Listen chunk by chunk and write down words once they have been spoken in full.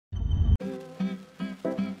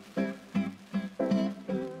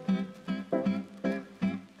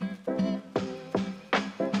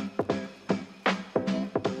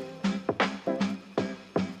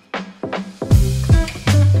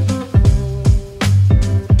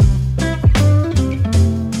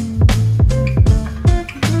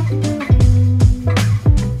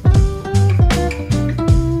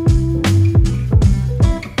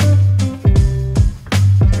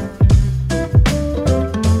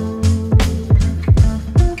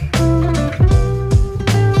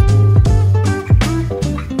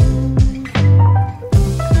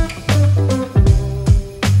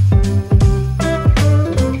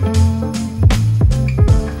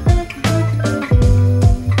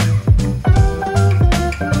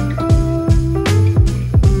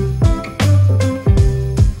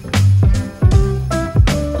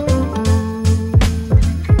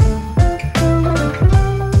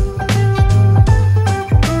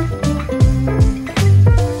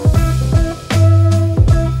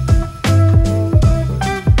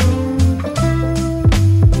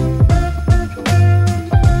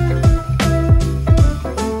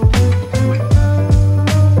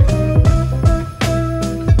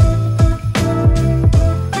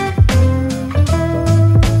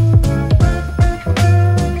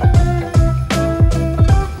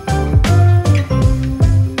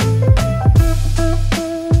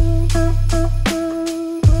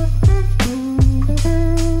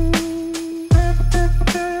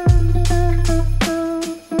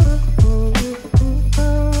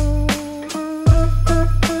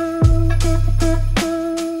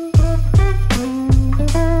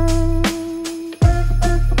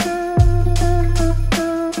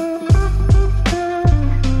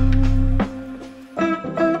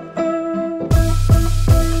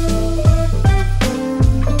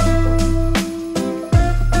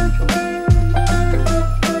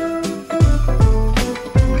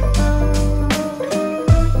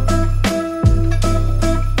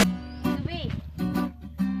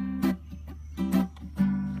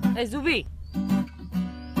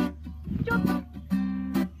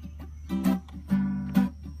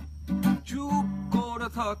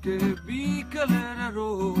থাকে বিকেলের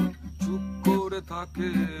রোদ, চুপ করে থাকে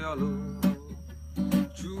আলো,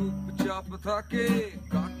 চুপচাপ থাকে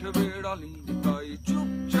কাঠ বেড়ালি, তাই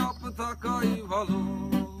চুপচাপ থাকাই ভালো।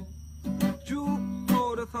 চুপ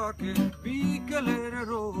করে থাকে বিকেলের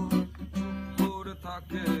রোদ, চুপ করে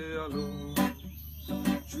থাকে আলো,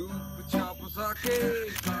 চুপচাপ থাকে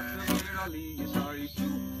কাঠ বেড়ালি, তাই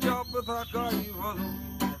চুপচাপ থাকাই ভালো।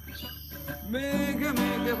 মেঘে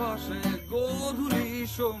মেঘে ভাসে গোধূলি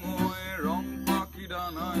সময়, রং পাখি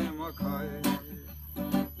ডানায় মাখায়,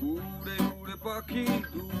 উড়ে উড়ে পাখি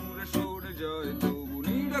দূরে সরে যায়, তবু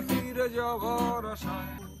নিরে ফিরে যাবার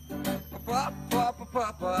আশায়। পাপ পাপ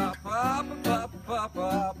পাপ পাপ পাপ পাপ পাপ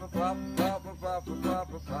পাপ পাপ পাপ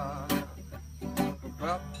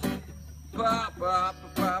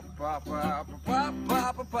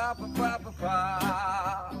পাপ পাপ পাপ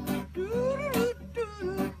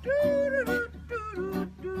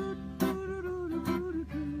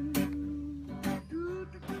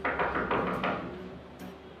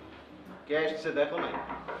কে আসছে দেখো না?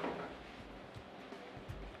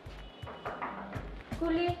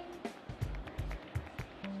 খুলি।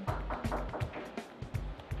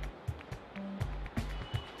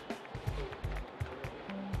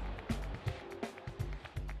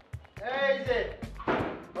 এই যে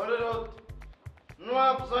হরিরোদ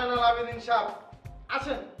নওয়াব জয়নাল আবেদিন সাহেব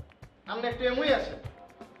আছেন, আপনি একটু এমনি আসেন।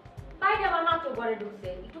 বাইরে আমার মাত্র ঘরে ঢুকছে,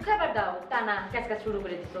 একটু খাবার দাও। তা না ক্যাচকাচ শুরু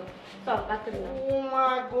করে দিছো। চল কাটতে দিলাম। ও মা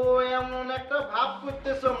গো, এমন একটা ভাব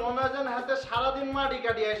করতেছো মনে হয় যেন হাতে সারাদিন মাটি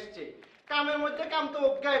কাটি আসছে। কামের মধ্যে কাম তো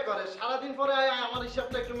অজ্ঞায় করে, সারাদিন পরে আমার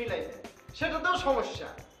হিসাবটা একটু মিলাই দেয়, সেটাতেও সমস্যা।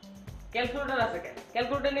 ক্যালকুলেটর আছে কেন?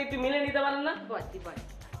 ক্যালকুলেটর নিয়ে একটু মিলে নিতে পারেন না? বলছি বল।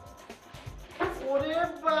 ওরে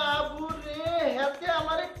বাবু রে, হাতে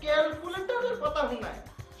আমার ক্যালকুলেটরের কথা শোনায়।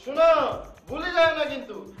 শুনো, ভুলে যায় না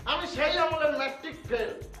কিন্তু আমি সেই আমলের ম্যাট্রিক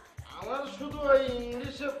ফেল। আমার শুধু ওই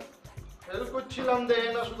ইংলিশে ফেল করছিলাম দেয়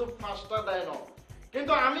না, শুধু 5টা দেয় না,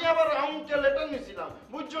 কিন্তু আমি আবার অঙ্কে লেটার নিছিলাম,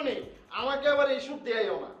 বুঝছো নি? আমাকে আবার এইসব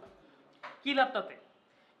দেয়ও না। কি লাভ তাতে?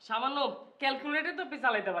 সামান্য ক্যালকুলেটর তো আপনি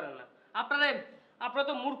চালাইতে পারেন না। আপনারা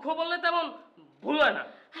তো মূর্খ বললে তেমন ভুল হয় না।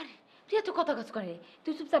 আরে তুই এত কথা কাজ করে,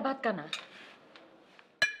 তুই চুপচাপ ভাত খানা।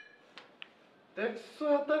 দেখছো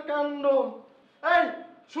হাতে কাণ্ড? এই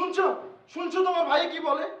শুনছো শুনছো তোমার ভাই কি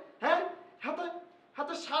বলে? হ্যাঁ, হাতে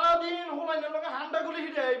হাতে সারাদিন হলাই না লোকে হান্ডা গুলি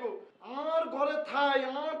হিটে আইব, আমার ঘরে থাই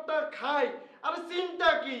আমারটা খাই। আরে চিন্তা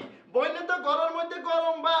কি, বইনে তো ঘরের মধ্যে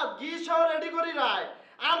গরম ভাত ঘি সহ রেডি করি রায়,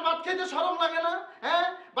 আর ভাত খাইতে শরম লাগে না? হ্যাঁ,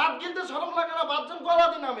 ভাত গিলতে শরম লাগে না? ভাতজন গলা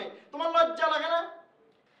দি নামে, তোমার লজ্জা লাগে না?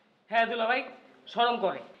 হ্যাঁ দুলা ভাই, শরম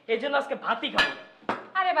করে, এই জন্য আজকে ভাতই খাবো।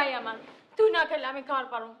 আরে ভাই আমার, তুই না খেলে আমি খাওয়ার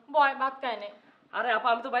পারো, বয় ভাত খাই নে। আরে আপা,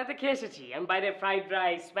 আমি তো বাড়িতে খেয়ে এসেছি। আমি বাইরে ফ্রাইড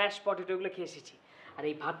রাইস, স্ম্যাশ পটেটো এগুলো খেয়ে এসেছি। আর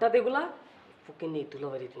এই ভাতটা দেগুলা ফুকে নিয়ে দুলা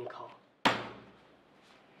ভাই তুমি খাও।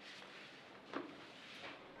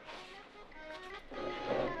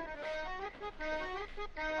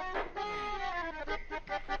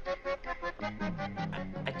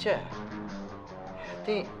 আচ্ছা,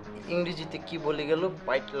 হাতে ইংরেজিতে কি বলে গেল?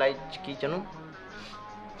 হোয়াইট লাইট কি জানো?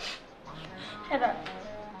 হ্যাঁ,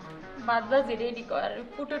 বাদবাজি রেডি কর,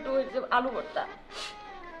 পোটেটো আলু ভর্তা।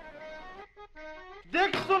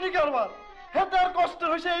 দেখছো নি কারবার? হেতে আর কষ্ট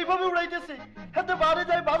হয়েছে এইভাবে উড়াইতেছে। হেতে বাড়ি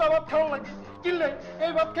যাই বাদা ভাত খাওয়া লাগে, কিনলে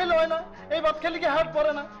এই ভাত খেলে হয় না, এই ভাত খেলে কি হাট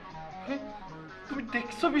পড়ে না? তুমি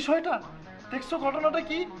দেখছো বিষয়টা? দেখছো ঘটনাটা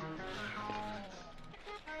কি?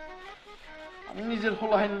 আমি নিজের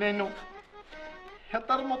হোলাইন নেই নো,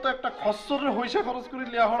 হেতার মতো একটা খচ্চরের হইসা খরচ করে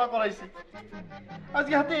লেহাড়া করাইছি,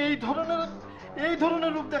 আজকে হাতে এই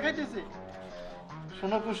ধরনের রূপ দেখাইতেছে।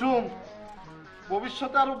 শোনো কুসুম,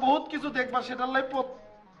 ভবিষ্যতে আরো বহুত কিছু দেখবা, সেটার লাই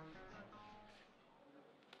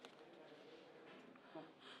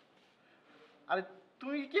আরে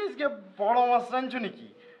তুমি কি আজকে বড় মাছ রাঁধছো নাকি?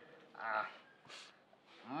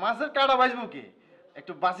 মাছের কাটা বাজবো কি?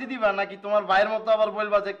 একটু বাঁচি দিবা নাকি তোমার ভাইয়ের মতো আবার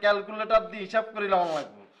বলবা যে ক্যালকুলেটর দিয়ে হিসাব করে লাম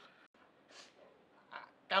লাগবো?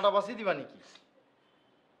 কাটা বাঁচি দিবা নাকি?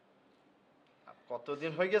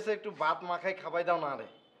 কতদিন হয়ে গেছে একটু ভাত মাখাই খাবাই দাও না। আরে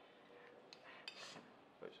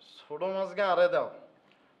ছোট মাছ গা আরে দাও,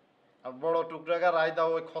 আর বড় টুকরা গা রায় দাও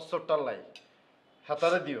ওই খচ্চরটার লাই,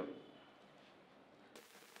 হাতারে দিও।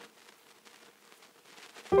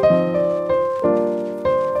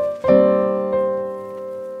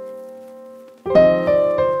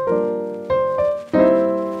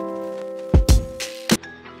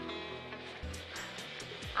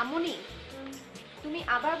 আমনি, তুমি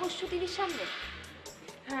আবার বসছো টিভির সামনে?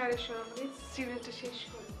 হ্যাঁ রে সোনামণি, সিরিয়ালটা শেষ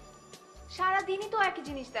করি। সারাদিনই তো একই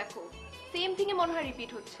জিনিস দেখো, সেম থিংই মনে হয়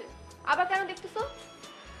রিপিট হচ্ছে। আবার কেন দেখতেছো?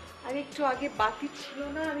 আর একটু আগে বাতি ছিল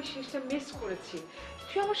না, আমি শেষটা মিস করেছি।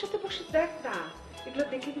 তুই আমার সাথে বসে দেখ না, এগুলো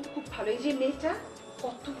দেখে কিন্তু খুব ভালো। এই যে মেয়েটা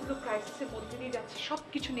কতগুলো ক্রাইসিসের মধ্যে দিয়ে যাচ্ছে,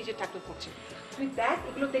 সবকিছু নিজে ট্যাকল করছে। তুই দেখ,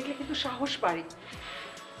 এগুলো দেখলে কিন্তু সাহস বাড়ে।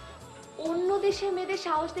 অন্য দেশের মেয়েদের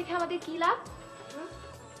সাহস দেখে আমাদের কি লাভ?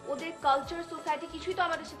 ওদের কালচার, সোসাইটি কিছুই তো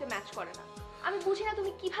আমাদের সাথে ম্যাচ করে না। আমি বুঝি না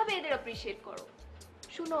তুমি কিভাবে এদের অ্যাপ্রিশিয়েট করো।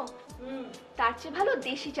 শুনো, তার চেয়ে ভালো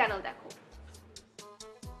দেশি চ্যানেল দেখো।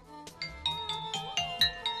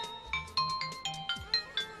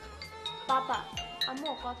 পাপা, আম্মু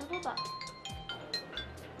কথা বলবা?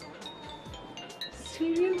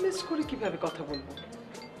 সিরিয়াল মিস করে কিভাবে কথা বলবো?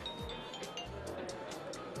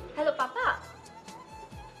 Hello papa.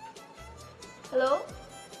 হ্যালো।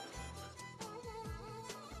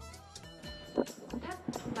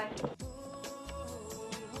 বাই।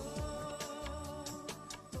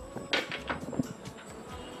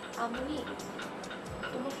 আমি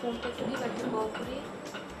তোমার ফোনটা একটু দিয়ে বাড়িতে কল করি।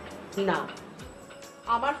 না,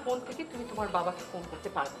 আমার ফোন থেকে তুমি তোমার বাবাকে ফোন করতে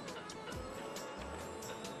পারবে না।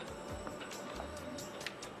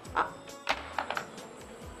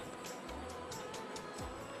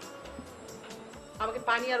 আমাকে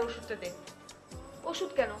পানি আর ওষুধটা দে।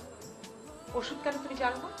 ওষুধ কেন? ওষুধ কেন তুমি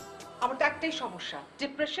জানো না? আমার তো একটাই সমস্যা,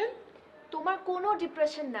 ডিপ্রেশন। তোমার কোনো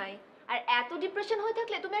ডিপ্রেশন নাই, আর এত ডিপ্রেশন হয়ে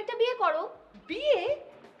থাকলে তুমি একটা বিয়ে করো। বিয়ে?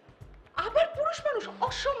 আবার পুরুষ মানুষ?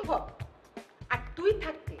 অসম্ভব। আর তুই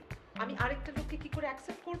থাকতে আমি আরেকটা লোককে কি করে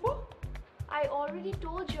অ্যাকসেপ্ট করব? I already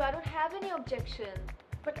told you I don't have any objection.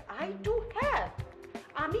 But I do have.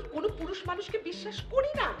 আমি কোনো পুরুষ মানুষকে বিশ্বাস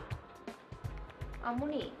করি না।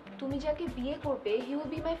 আমনি, তুমি যাকে বিয়ে করবে, he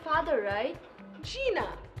will be my father, right? জি না,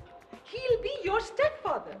 he'll be your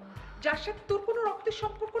stepfather, যার সাথে তোর কোনো রক্তের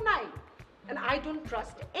সম্পর্ক নাই। And I don't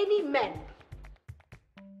trust any man.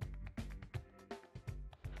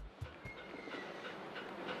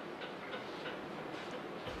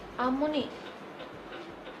 Ammoni,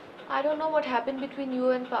 I don't know what happened between you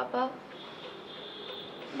and Papa,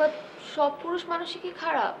 but সব পুরুষ মানুষই কি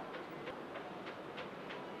খারাপ?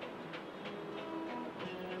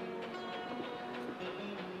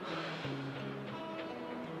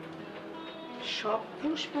 সব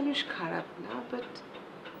পুরুষ মানুষ খারাপ না, বাট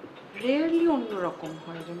রেয়ারলি অন্যরকম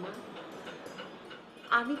হয় রে মা।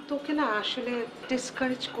 আমি তোকে না আসলে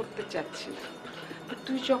ডিসকারেজ করতে চাচ্ছি না।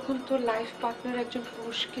 তুই যখন তোর লাইফ পার্টনার একজন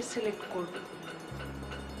পুরুষকে সিলেক্ট করবি,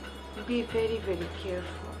 বি ভেরি ভেরি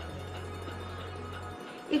কেয়ারফুল।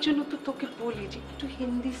 এই জন্য তো তোকে বলি যে একটু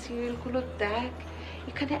হিন্দি সিরিয়ালগুলো দেখ।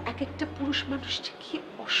 এখানে এক একটা পুরুষ মানুষ যে কি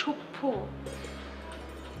অসভ্য।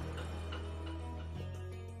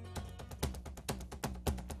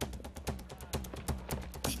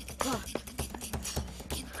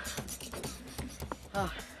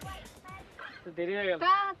 দেরি হয়ে গেল।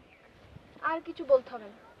 আর কিছু বলতে হবে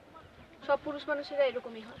না, সব পুরুষ মানুষেরা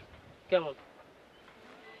এরকমই হয়। কেমন?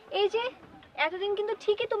 এই যে এতদিন কিন্তু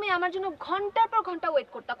ঠিকই তুমি আমার জন্য ঘন্টার পর ঘন্টা ওয়েট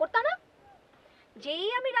করতা না? যেই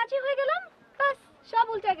আমি রাজি হয়ে গেলাম, বাস সব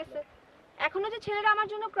উল্টে গেছে। এখনো যে ছেলেরা আমার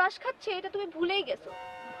জন্য ক্রাশ খাচ্ছে, এটা তুমি ভুলেই গেছো।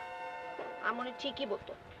 আমনে ঠিকই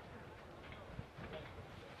বলতো।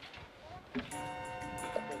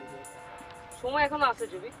 সময় এখনো আছে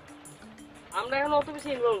জুবি, আমরা এখন অত বেশি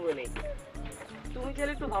ইনভলভ হই নাই। তুমি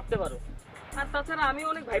চাইলে একটু ভাবতে পারো। আর তাছাড়া আমি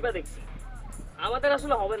অনেক ভাইবা দেখছি, আমাদের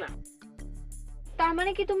আসলে হবে না। তার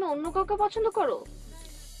মানে কি তুমি অন্য কাউকে পছন্দ করো?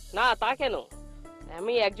 না, তা কেন?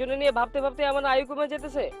 আমি একজনে নিয়ে ভাবতে ভাবতে আমার আয়ু কমে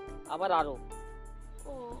যেতেছে, আবার আরো।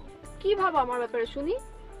 ও, কি ভাবো আমার ব্যাপারে শুনি?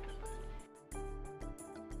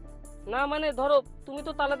 না মানে ধরো, তুমি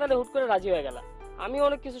তো তালে তালে হুট করে রাজি হয়ে গেলা, আমি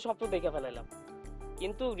অনেক কিছু স্বপ্ন দেখে ফেলাইলাম,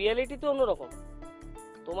 কিন্তু রিয়েলিটি তো অন্যরকম।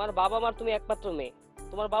 তোমার বাবা মার তুমি একমাত্র মেয়ে,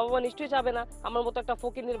 তোমার বাবা মা নিশ্চয়ই চাবে না আমার মতো একটা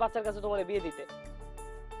ফকিন্নির বাচ্চার কাছে তোমার বিয়ে দিতে।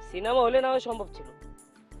 সিনেমা হলে না হয় সম্ভব ছিল।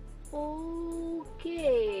 ওকে,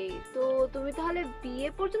 তো তুমি তাহলে বিয়ে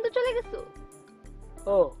পর্যন্ত চলে গেছো?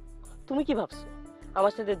 ও, তুমি কি ভাবছো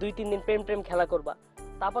আমার সাথে 2-3 দিন প্রেম প্রেম খেলা করবা,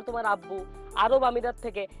 তারপর তোমার আব্বু আরব আমিরাত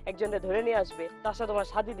থেকে একজনকে ধরে নিয়ে আসবে, তার সাথে তোমার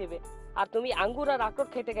শাদী দিবে, আর তুমি আঙ্গুর আর আখরোট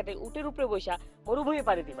খেতে খেতে উটের উপরে বসা মরুভূমি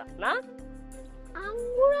পাড়ি দিবা না?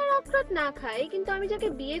 আঙ্গুর আর আখরোট না খাই, কিন্তু আমি যাকে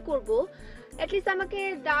বিয়ে করব এটলিস্ট আমাকে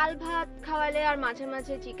ডাল ভাত খাওয়ালে আর মাঝে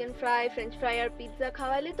মাঝে চিকেন ফ্রাই, ফ্রেঞ্চ ফ্রাই আর পিৎজা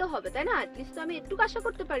খাওয়ালে তো হবে, তাই না? এটলিস্ট তো আমি একটু আশা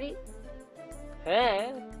করতে পারি। হ্যাঁ,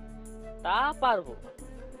 তা পারবো।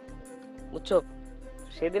 বুঝছো,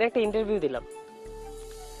 সেদিন একটা ইন্টারভিউ দিলাম,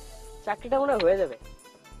 চাকরিটা মনে হয়ে যাবে।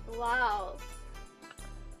 ওয়াও,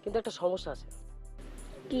 কিন্তু একটা সমস্যা আছে।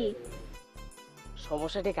 কি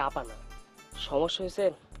সমস্যা? ঠিক আপা না, সমস্যা হয়েছে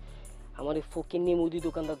আমার এই ফকিন্নি মুদি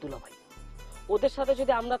দোকানদার দুলাভাই। ওদের সাথে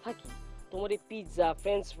যদি আমরা থাকি, তোমার এই pizza,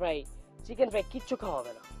 French fry, chicken fry কিচ্ছু খাওয়া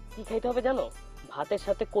হবে না। কি খাইতে হবে জানো? ভাতের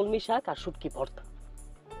সাথে কলমি শাক আর শুটকি ভর্তা।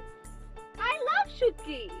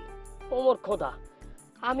 শুটকি ওমর খোদা,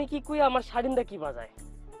 আমি কি কই আমার শাড়িন্দা কি বাজায়?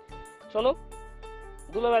 শোনো,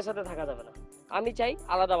 দুলাভাইয়ের সাথে থাকা যাবে না। আমি চাই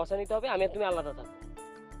আলাদা বাসা নিতে হবে, আমি আর তুমি আলাদা থাকবো।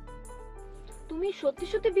 তুমি সত্যি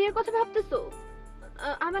সত্যি বিয়ের কথা ভাবতেছো?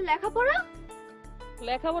 আমার লেখাপড়া?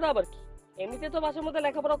 লেখাপড়া আবার কি, এমনিতে তো বাসার মধ্যে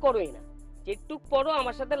লেখাপড়া করোই না, যেটুক পড়ো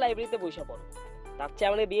আমার সাথে লাইব্রেরিতে বসে পড়ো। তার চেয়ে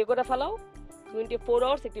আমরা বিয়ে করে ফেলাও, 24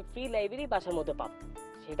 আওয়ার্স একটি ফ্রি লাইব্রেরি বাসার মধ্যে পাবো,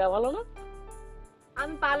 সেটা ভালো না?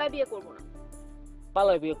 আমি পালায় বিয়ে করবো না।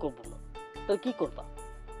 পালায় বিয়ে করবো না তো কি করবা?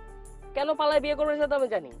 কেন পালায় বিয়ে করবে সেটা আমি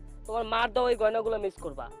জানি। তোমার মার দাও ওই গয়নাগুলো মিস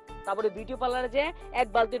করবা, তারপরে বিউটি পার্লারে যে এক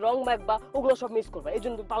বালতি রং মাখবা, ওগুলো সব মিস করবা, এই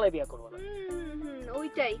জন্য তুমি পালায় বিয়ে করবো না।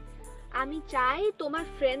 ওইটাই আমি চাই। তোমার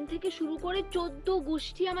ফ্রেন্ড থেকে শুরু করে 14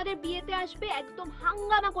 গোষ্ঠী আমাদের বিয়েতে আসবে, একদম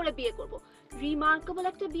হাঙ্গামা করে বিয়ে করব। রিমার্কেবল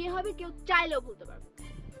একটা বিয়ে হবে, কেউ চাইলেও ভুলতে পারবে।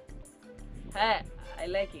 হ্যাঁ, আই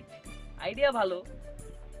লাইক ইট, আইডিয়া ভালো।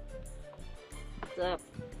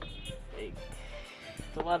 এই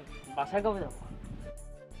তোমার বাসায় কবে যাবো?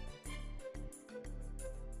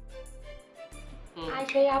 আই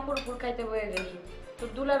সেই আপুর ফুল খাইতে বয়ে গেছি, তোর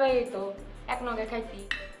দুলাভাই তো এক নগে খাইতি।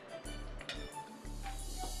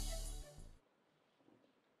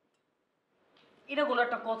 এটা কোনো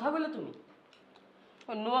একটা কথা বলে তুমি?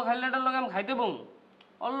 নোয়া খাইলাটার লগে আমি খাইতে বম,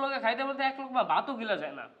 ওর লগে খাইতে বলতে এক লোক বা ভাতও গিলা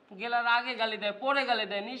যায় না, গেলার আগে গালি দেয়, পরে গালি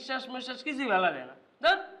দেয়, নিঃশ্বাস মিশ্বাস কিছুই ভালো যায় না।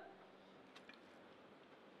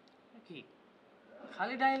 কি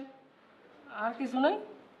খালি ডাইল, আর কিছু নাই?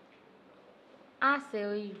 আছে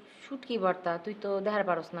ওই শুটকি ভর্তা, তুই তো দেখার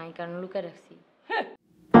পারস নাই কারণ লুকে রাখছি।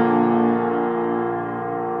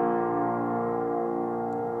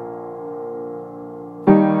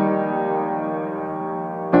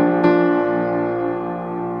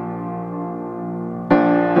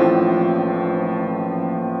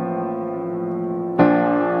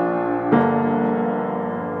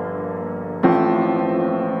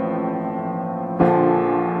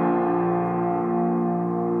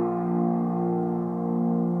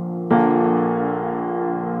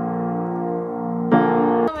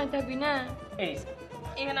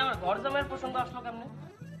 এখানে আমার ঘর জামাইয়ের পছন্দ আসলো কেমনে?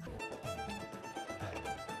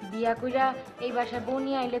 বিয়া কইরা এই বাসায় বউ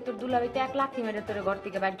নিয়ে আইলে তোর দুলাভাইতে 1 লাখ মেরে তোর ঘর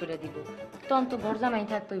থেকে বাইর করে দিব, তখন তো ঘর জামাই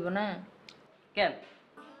থাকতে হইব না? কেন,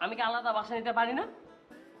 আমি কি আলাদা বাসা নিতে পারি না?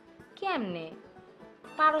 কেমনে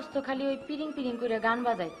পারস? তো খালি ওই পিরিং পিরিং করে গান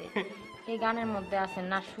বাজাইতে, এই গানের মধ্যে আছে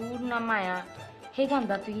না সুর না মায়া, সেই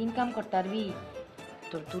গানটা তুই ইনকাম করতে পারবি?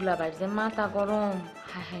 তোর দুলাভাইয়ের যে মাথা গরম,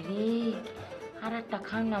 হায় হায় রে, আর একটা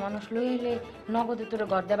খান না মানুষ লই এলে নগদে তোর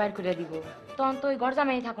ঘর দিয়ে বাইর করে দিব, তখন তো ওই ঘর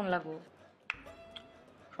জামাই থাকুন লাগবো।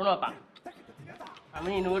 শোনো পা, আমি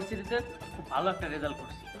ইউনিভার্সিটিতে খুব ভালো একটা রেজাল্ট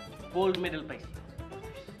করছি, গোল্ড মেডেল পাইছি।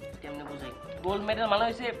 কেমনে বোঝাই? গোল্ড মেডেল মানে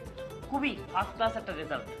হয়েছে খুবই ফার্স্ট ক্লাস একটা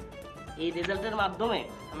রেজাল্ট। এই রেজাল্টের মাধ্যমে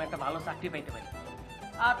আমি একটা ভালো চাকরি পাইতে পারি,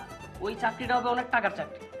 আর ওই চাকরিটা হবে অনেক টাকার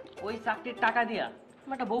চাকরি। ওই চাকরির টাকা দিয়া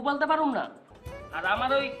আমি একটা বউ পালতে পারুম না, আর আমার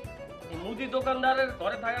ওই মুদি দোকানদারের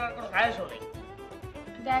ঘরে থাকার আর কোনো খায়সও নেই।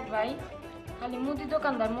 দেখ ভাই, খালি মুদি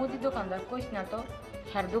দোকানদার কইস না তো,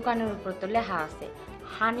 হ্যার দোকানের উপর তো লেখা আছে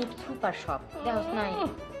হানিফ সুপার শপ, দেখছ নাই?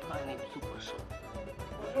 হানিফ সুপার শপ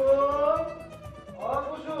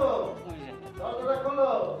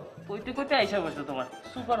কইতে কইতে আইসা বসে তোমার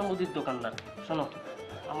সুপার মুদির দোকানদার। শোনো,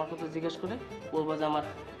 আমার কথা জিজ্ঞেস করে বলবো যে আমার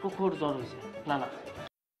প্রখর জ্বর হয়েছে। না না,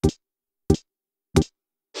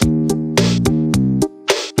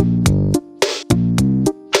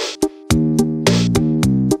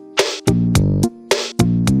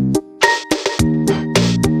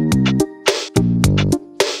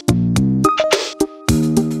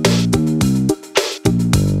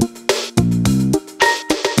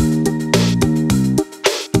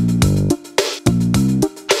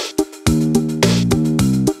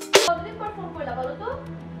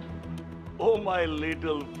 my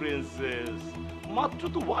little princess, মাত্র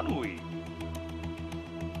তো 1 week।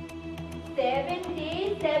 7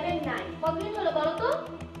 days 7 nights কতদিন হলো বলো তো?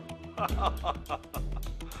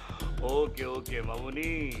 ওকে ওকে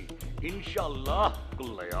মামুনি, ইনশাআল্লাহ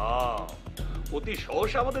কুল্লায়া অতি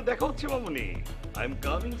সহসা আমাদের দেখা হচ্ছে মামুনি। I am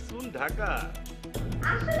coming soon Dhaka.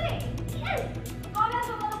 আসলে কবে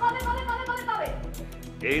আসো বলো, কবে?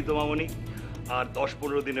 এই তো মামুনি, আর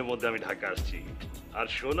 10-15 দিনের মধ্যে আমি ঢাকা আসছি। আর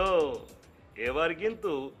শোনো, এবার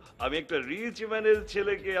কিন্তু আমি একটা রিচ ম্যানের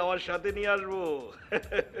ছেলেকে আমার সাথে নিয়ে আসবো।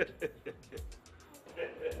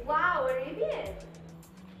 Wow, Arabian?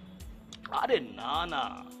 আরে না না,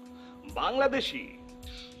 বাংলাদেশি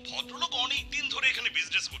ভদ্রলোক, অনেক দিন ধরে এখানে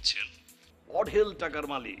বিজনেস করছেন, অঢেল টাকার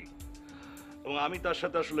মালিক, এবং আমি তার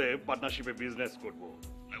সাথে আসলে পার্টনারশিপে বিজনেস করব।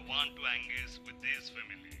 I want to engage with this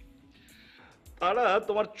family. তারা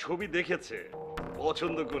তোমার ছবি দেখেছে,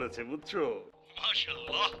 পছন্দ করেছে, বুঝছো?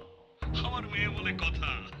 মাশাআল্লাহ, আমার মেয়ে বলে কথা।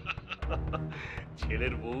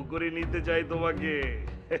 ছেলের বউ করে নিতে চাই তোমাকে।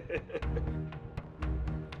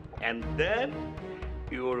 And then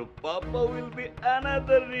your papa will be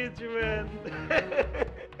another rich man.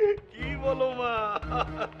 কি বলো মা?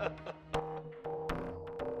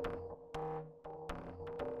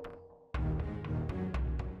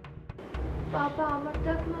 বাবা, আমার তো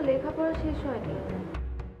এখনো লেখাপড়া শেষ হয়নি।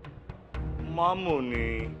 মামুনি,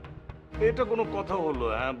 এটা কোনো কথা হলো?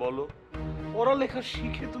 হ্যাঁ বলো, পড়ালেখা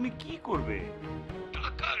শিখে তুমি কি করবে?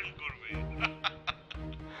 টাকা আর্ন করবে।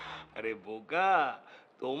 আরে বোকা,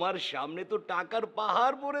 তোমার সামনে তো টাকার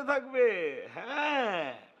পাহাড় পড়ে থাকবে। হ্যাঁ,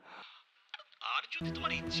 আর যদি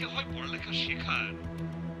তোমার ইচ্ছে হয় পড়ালেখা শেখার,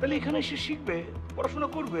 তাহলে এখানে এসে শিখবে, পড়াশোনা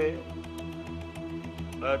করবে।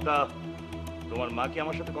 তা তোমার মা কি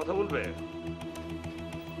আমার সাথে কথা বলবে?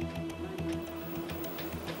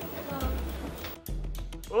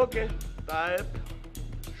 ওকে, তাই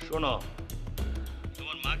শোনো,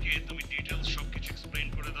 তোমার মাকে তুমি ডিটেইলস সবকিছু এক্সপ্লেইন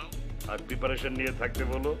করে দাও আর প্রিপারেশন নিয়ে থাকতে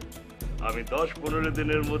বলো। আমি 10-15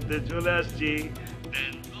 দিনের মধ্যে চলে আসছি,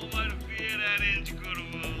 দেন তোমার বিয়ের অ্যারেঞ্জ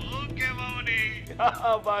করব। ওকে মামনি,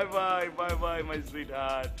 bye bye bye by my sweet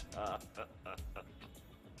heart.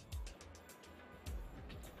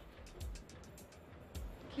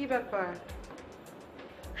 কি ব্যাপার,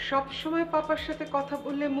 সব সময় পাপার সাথে কথা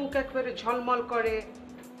বললে মুখ একবারে ঝলমল করে,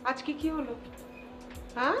 আজকে কি হলো?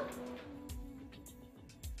 হ্যাঁ,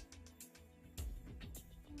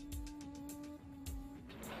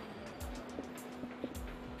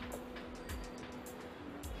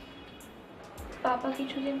 পাপা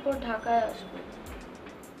কিছুদিন পর ঢাকায় আসবে।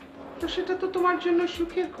 তো সেটা তো তোমার জন্য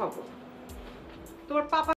সুখের খবর। তোমার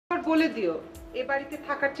পাপা বলে দিও এ বাড়িতে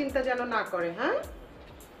থাকার চিন্তা যেন না করে। হ্যাঁ,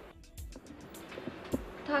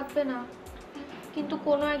 থাকবে না, কিন্তু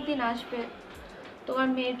কোনো একদিন আসবে তোমার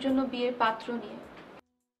মেয়ের জন্য বিয়ের পাত্র নিয়ে।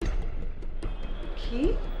 কি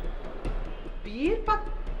বিয়ের পাত্র?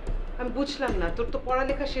 আমি বুঝলাম না, তোর তো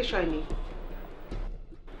পড়ালেখা শেষ হয়নি।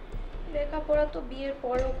 লেখাপড়া তো বিয়ের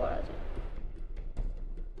পরেও করা যায়।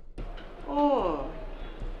 ও,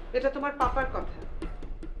 এটা তোমার পাপার কথা।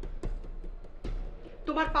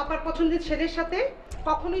 তোমার পাপার পছন্দের ছেলের সাথে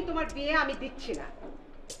কখনোই তোমার বিয়ে আমি দিচ্ছি না,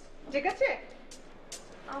 ঠিক আছে?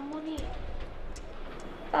 আম্মনি,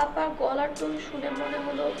 পাপার গলার টোন শুনে মনে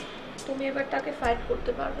হলো তুমি এবার তাকে ফাইট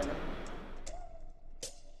করতে পারবে না।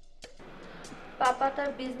 পাপা তার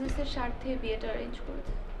বিজনেসের স্বার্থে বিয়েটা অ্যারেঞ্জ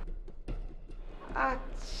করেছে।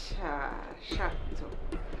 আচ্ছা, স্বার্থ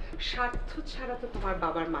স্বার্থ ছাড়া তো তোমার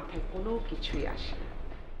বাবার মাথায় কোনো কিছুই আসে না।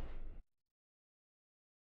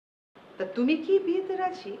 তা তুমি কি বিয়েতে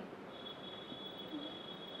রাজি?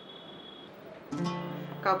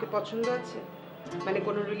 কাউকে পছন্দ আছে? মানে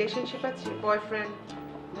কোনো রিলেশনশিপ আছে, বয়ফ্রেন্ড,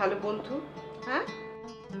 ভালো বন্ধু? হ্যাঁ,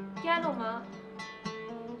 কেন মা?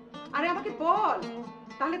 আরে আমাকে বল,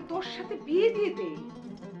 তাহলে তোর সাথে বিয়ে দিয়ে দে।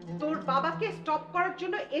 তোর বাবাকে স্টপ করার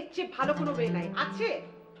জন্য এর চেয়ে ভালো কোনো ওয়ে নাই, আছে?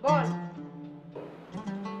 বল।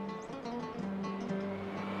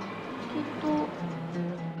 কিন্তু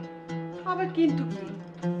আবার কিন্তু কি?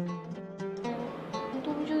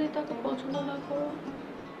 তুমি যদি তাকে পছন্দ না করো?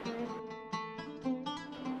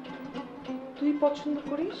 তুই পছন্দ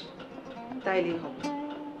করিস তাইলেই হবে।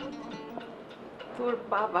 তোর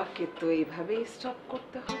বাবাকে তো এইভাবে স্টপ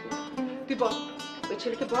করতে হবে। তুই বল, ওই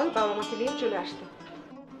ছেলেকে বল বাবা মাকে নিয়ে চলে আসতে।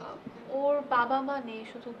 ওর বাবা মা নেই,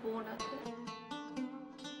 শুধু বোন আছে।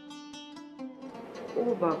 ও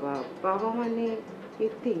বাবা, বাবা মানে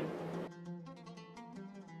এতে?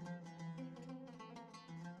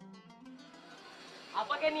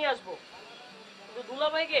 আপাকে নিয়ে আসবো, কিন্তু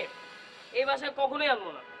দুলাভাইকে এই বাসায় কখনোই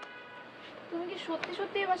আনবো না। তুমি কি সত্যি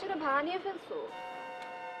সত্যি এই বাসাটা ভাড়া নিয়ে ফেলছো?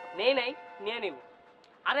 নেই নাই, নিয়ে নিব।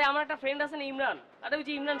 আরে আমার একটা ফ্রেন্ড আছে না, ইমরান। আরে ওই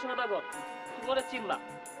যে ইমরান সদাগর, তুমি ওরা চিনবা।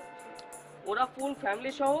 ওরা ফুল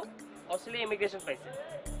ফ্যামিলি সহ অস্ট্রেলিয়া ইমিগ্রেশন পাইছে।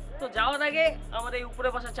 তো যাওয়ার আগে আমার এই উপরে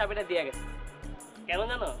বাসার চাবিটা দিয়ে গেছে। কেন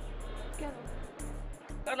জানো? কেন?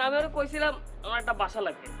 কারণ আমি ওরা কইছিলাম আমার একটা বাসা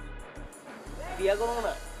লাগবে, বিয়া করবো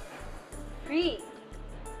না। ফ্রি?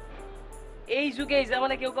 এই যুগে এই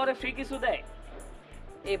জামানে কেউ কাউরে ফ্রি কিছু দেয়?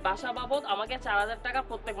 এই বাসা বাবদ আমাকে 4000 টাকা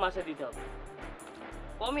প্রত্যেক মাসে দিতে হবে।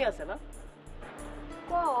 কমই আছে না?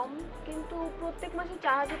 কম, কিন্তু প্রত্যেক মাসে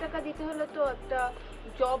 4000 টাকা দিতে হলে তো একটা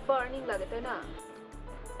জব বা আর্নিং লাগে, তাই না?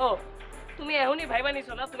 ও, তুমি এখনই ভাইবা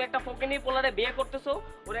নিছো না তুমি একটা ফকিনি পোলারে বিয়ে করতেছো,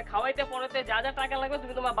 ওরে খাওয়াইতে পড়াইতে যা যা টাকা লাগবে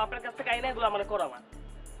তুমি তোমার বাপের কাছ থেকে আইনা এগুলো আমার করাবা।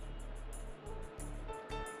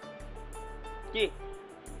 কি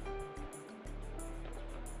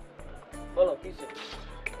বলো, কিসে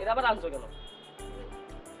এটা আবার আনছো কেন?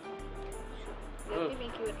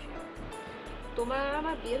 তোমার আর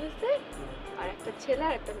আমার বিয়ে হয়েছে, আর একটা ছেলে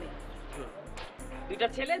আর একটা মেয়ে। দুইটা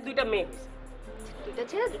ছেলে দুইটা মেয়ে হয়েছে। দুইটা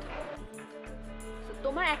ছেলে দুইটা মেয়ে। So,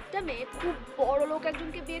 তোমার একটা মেয়ে খুব বড় লোক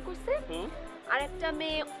একজনকে বিয়ে করছে, আর একটা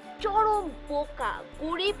মেয়ে চরম বোকা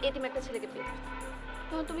গরিব এতিম একটা ছেলেকে বিয়ে করছে।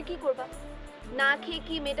 তখন তুমি কি করবা? না খেয়ে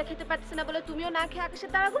কি মেয়েটা খেতে পারছে না বলে তুমিও না খেয়ে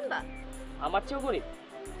আকাশের তারা গুনবা? আমার চেয়েও গরিব,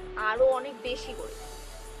 আরো অনেক বেশি গরিব।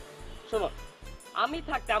 শোনো, আমি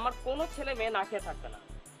থাকতে আমার কোনো ছেলে মেয়ে না খেয়ে থাকবে না।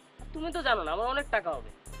 তুমি তো জানো না আমার অনেক টাকা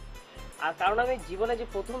হবে। আর কারণ আমি জীবনে যে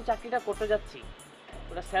প্রথম চাকরিটা করতে যাচ্ছি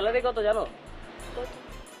ওটা স্যালারি কত জানো?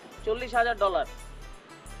 $40,000।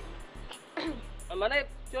 মানে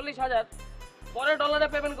 40,000 পরে ডলারে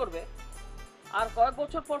পেমেন্ট করবে। আর কয়েক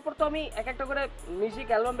বছর পর পর তো আমি এক একটা করে মিউজিক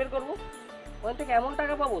অ্যালবাম বের করবো। ওখান থেকে এমন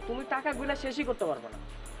টাকা পাবো তুমি টাকা গুলা শেষই করতে পারবে না।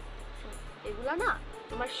 এগুলা না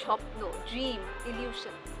তোমার স্বপ্ন, ড্রিম,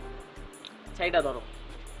 ইলিউশন। সেইটা ধরো,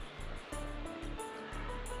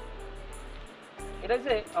 এটা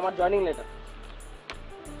হচ্ছে আমার জয়েনিং লেটার,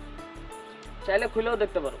 চাইলে খুলেও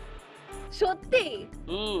দেখতে পারো। সত্যি?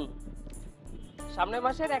 সামনের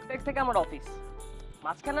মাসের 1 তারিখ থেকে আমার অফিস।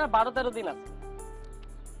 মাঝখানে আর 12-13 দিন আছে।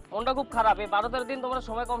 মনটা খুব খারাপ, এই 12-13 দিন তোমরা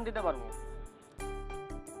সময় কম দিতে পারবো।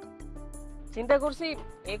 চিন্তা করছি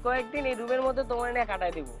এই কয়েকদিন এই রুমের মধ্যে তোমার নিয়ে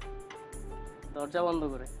কাটাই দিব, দরজা বন্ধ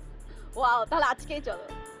করে। ওয়াও, তাহলে আজকেই চলো।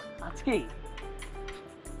 আজকেই?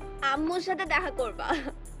 আম্মুর সাথে দেখা করবা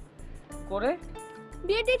করে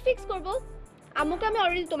বিয়ের ডেট ফিক্স করব। আম্মুকে আমি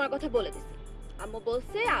অলরেডি তোমার কথা বলে দিছি। আম্মু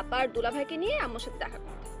বলছে আপার দুলাভাইকে নিয়ে আম্মুর সাথে দেখা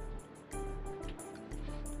করতে।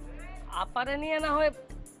 আপারে নিয়ে না হয়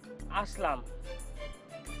আসলাম,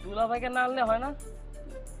 দুলাভাইকে না আনলে হয় না?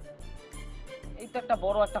 এই তো একটা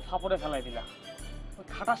বড় একটা ফাপড়ে ফেলাই দিলা। ওই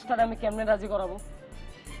খাটাসটারে আমি কেমনে রাজি করাবো?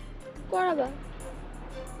 করাবা?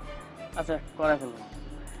 আচ্ছা করা ফেলবো।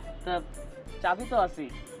 তা চাবি তো আছি,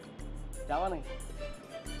 যাওয়া নাই?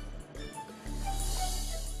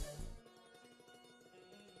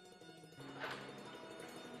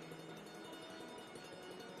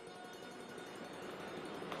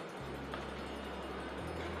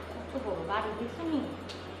 বাড়ি দিছো নি?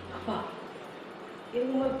 আপা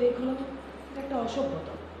এরকম দেখো না তো, এটা একটা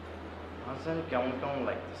অসভ্যতা। হাসান কেমন কেমন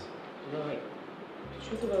লাগতেছে। ভাই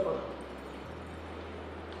সত্যি করে কথা,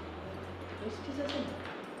 প্রেস্টিজ আছে না?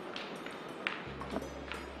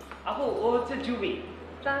 আপু ও হচ্ছে জুবি।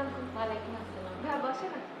 ওয়ালাইকুম আসসালাম। ভাই বসে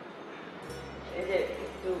না। এই যে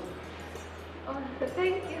একটু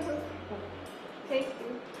থ্যাংক ইউ, থ্যাংক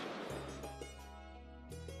ইউ।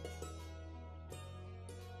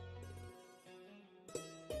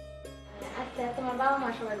 আচ্ছা তোমার বাবা মা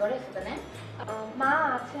সবাই ঘরে আছে তো না? মা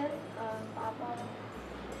আছেন, বাবা।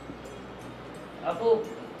 আপু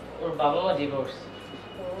ওর বাবা মা ডিভোর্স।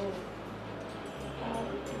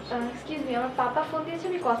 এক্সকিউজ মি, আমার পাপা ফোন দিয়েছে,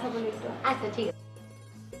 আমি কথা বলি একটু। আচ্ছা ঠিক আছে।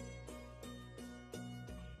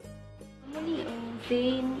 মনি,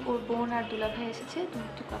 জেন ওর বোন আর দুলা ভাই এসেছে, তুমি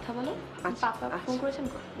একটু কথা বলো। আচ্ছা, পাপা ফোন আচ্ছা। করেছেন?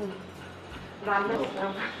 রান্না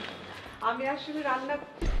করলাম। আমি আসলে রান্না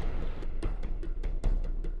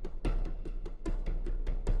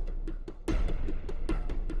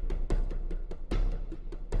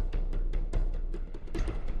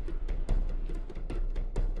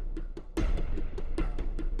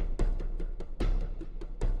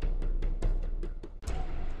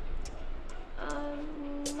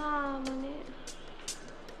না মানে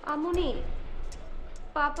আমনি,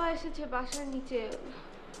 পাপা এসেছে বাসার নিচে,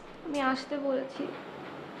 আমি আসতে বলেছি।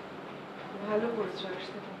 ভালো করছো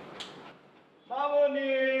আসতে। মামনি,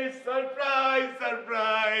 সারপ্রাইজ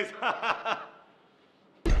সারপ্রাইজ।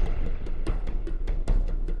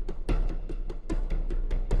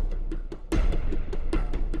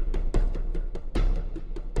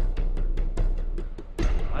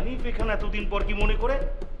 হানিফ এখানে এতদিন পর কি মনে করে?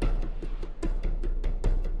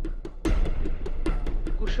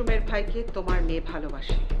 কুসুমের ভাইকে তোমার মেয়ে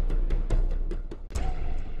ভালোবাসে।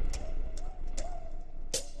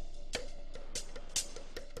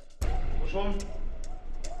 কুসুম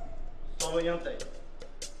সবাই জানতাই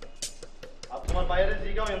আর তোমার বাইরে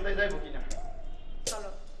জিগাও জানতাই যাইব কিনা। চলো।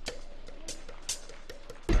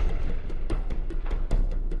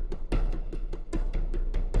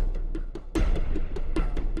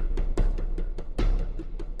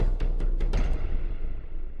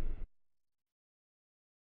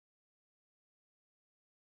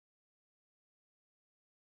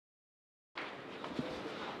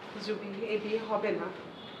 জুবি, এই বিয়ে হবে না।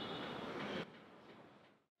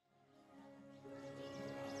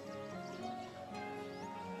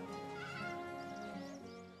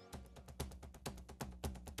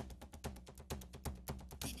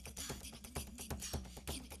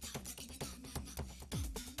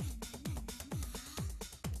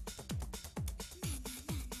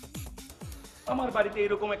 আমার বাড়িতে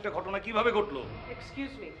এরকম একটা ঘটনা কিভাবে ঘটলো?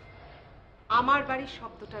 এক্সকিউজ মি, আমার বাড়ির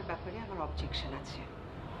শব্দটার ব্যাপারে আমার অবজেকশন আছে।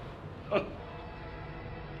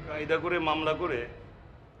 কায়দা করে মামলা করে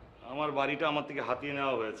আমার বাড়িটা আমার থেকে হাতিয়ে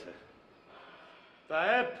নেওয়া হয়েছে।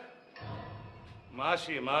 সাহেব,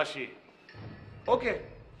 মাসি মাসি, ওকে,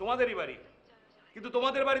 তোমাদেরই বাড়ি, কিন্তু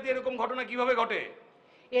তোমাদের বাড়িতে এরকম ঘটনা কিভাবে ঘটে?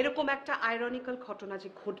 এরকম একটা আইরনিক্যাল ঘটনা যে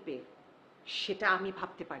ঘটবে সেটা আমি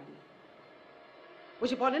ভাবতে পারিনি। ওই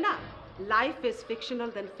যে বলে না, life is fictional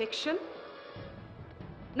then fiction.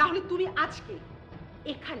 না হলে তুমি আজকে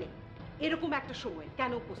এখানে এরকম একটা সময়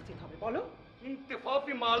কেন উপস্থিত হবে বলো?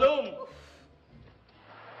 ইন্তেফাকি মালুম,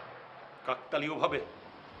 কাকতালীয় ভাবে,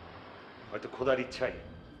 হয়তো খোদার ইচ্ছায়।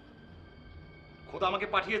 খোদা আমাকে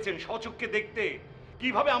পাঠিয়েছেন স্বচক্ষে দেখতে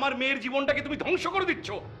কিভাবে আমার মেয়ের জীবনটাকে তুমি ধ্বংস করে দিচ্ছ।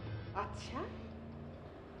 আচ্ছা,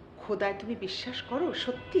 খোদায় তুমি বিশ্বাস করো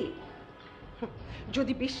সত্যি?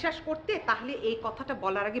 যদি বিশ্বাস করতে তাহলে এই কথাটা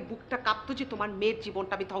বলার আগে বুকটা কাঁপতো যে তোমার মেয়ের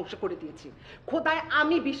জীবনটা আমি ধ্বংস করে দিয়েছি। খোদায়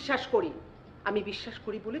আমি বিশ্বাস করি, আমি বিশ্বাস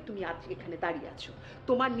করি বলে তুমি আজ এখানে দাঁড়িয়ে আছো।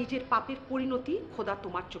 তোমার নিজের পাপের পরিণতি খোদা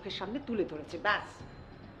তোমার চোখের সামনে তুলে ধরেছে, ব্যাস।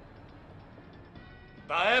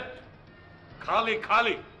 সাহেব, খালি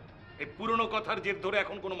খালি এই পুরনো কথার জের ধরে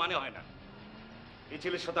এখন কোনো মানে হয় না। এই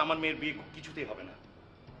ছেলের সাথে আমার মেয়ের বিয়ে কিছুতেই হবে না।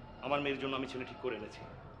 আমার মেয়ের জন্য আমি ছেলে ঠিক করে এনেছি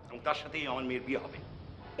এবং তার সাথেই আমার মেয়ের বিয়ে হবে।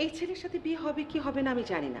 এই ছেলের সাথে বিয়ে হবে কি হবে না আমি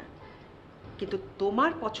জানি না, কিন্তু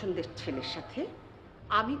তোমার পছন্দের ছেলের সাথে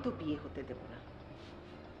আমি তো বিয়ে হতে দেব না।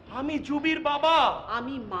 আমি জুবির বাবা,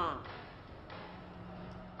 আমি মা।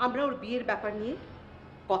 আমরা ওর বিয়ের ব্যাপার নিয়ে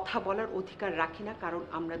কথা বলার অধিকার রাখি না, কারণ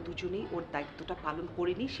আমরা দুজনেই ওর দায়িত্বটা পালন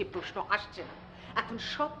করিনি, সে প্রশ্ন আসছে না। এখন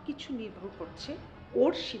সব কিছু নির্ভর করছে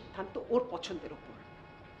ওর সিদ্ধান্ত, ওর পছন্দের উপর।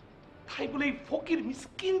 তাই বলে এই ফকির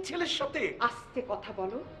মিসকিন ছেলের সাথে? আস্তে কথা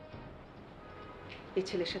বলো। এই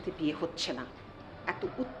ছেলের সাথে বিয়ে হচ্ছে না, এত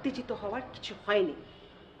উত্তেজিত হওয়ার কিছু হয়নি।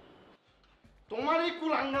 তোমার এই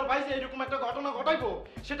কুলাঙ্গার ভাই যে এরকম একটা ঘটনা ঘটাইবো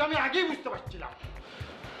সেটা আমি আগেই বুঝতে পারছিলাম।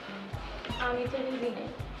 আমি তো বুঝি নাই।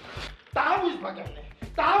 তা বুঝবা কেমনে,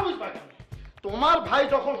 তা বুঝবা কেমনে? তোমার ভাই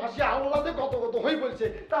যখন হাসি আল্লাহতে কত কত হয়ে বলছে,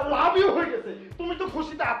 তার লাভই হয়ে গেছে, তুমি তো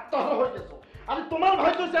খুশিতে আত্মহারা হয়ে গেছো। আরে তোমার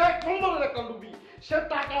ভাই তো এক নম্বরের একটা লুবি, সে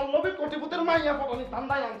টাকার লোভে কোটিপতির মাইয়া পটানি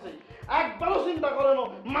ধান্দায় আনছে। একবারও চিন্তা করে না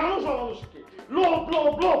মানুষ মানুষকে, লোভ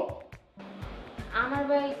লোভ লোভ। আমার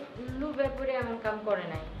ভাই লুবে পড়ে এমন কাম করে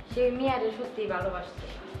নাই, সে মিয়ারে সত্যি ভালোবাসছে।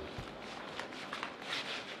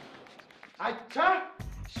 আচ্ছা,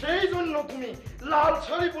 সেই জন্য তুমি লাল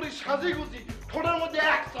শাড়ি পরি সাজে গুজি ঠোঁটের মধ্যে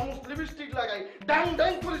এক চামচ লিপস্টিক লাগাই ড্যাং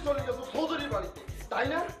ড্যাং করে চলে গেছো চৌধুরী বাড়িতে, তাই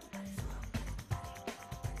না?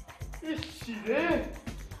 ইসি রে,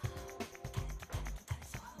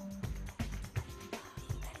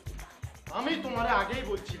 আমি তোমারে আগেই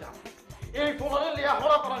বলছিলাম এই ফোনারে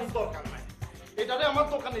লেয়াহরা করার দরকার নাই, এটারে আমার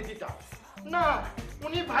দোকানে দিতাম না।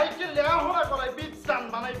 উনি ভাইকে লেয়াহরা করায় বিদ্যান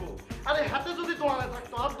বানাইবো। আরে হাতে যদি দোকানে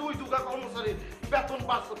থাকতো আর দুই দুগা কর্মচারীর বেতন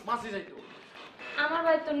বাঁচি যাইতো। আমার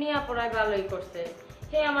ভাই তো নিয়া পড়ায় ভালোই করছে,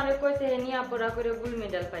 হে আমারে কইছে হে নিয়া পড়া করে গোল্ড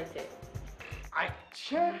মেডেল পাইছে।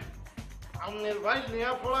 আচ্ছা, আমনের ভাই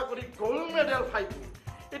লেয়াপড়া করে গোল্ড মেডেল পাইবো,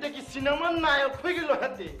 এটা কি সিনেমার নায়ক হয়ে গেল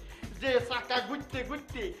হাতে যে চাকা ঘুরতে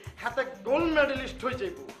ঘুরতে হাতে গোল্ড মেডেলিস্ট হয়ে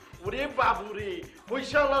যাইব? ওরে বাবু রে,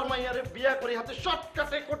 পয়সাওয়ালার মাইয়ারে বিয়া করে হাতে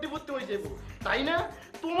শর্টকাটে কোটিপতি হয়ে যাইব, তাই না?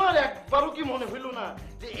 তোমার একবারও কি মনে হইল না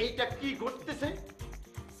যে এইটা কি ঘটতেছে?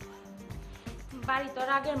 বাড়ি তোর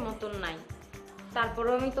আগের মতন নাই,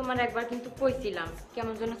 তারপরেও আমি তোমার একবার কিন্তু কইছিলাম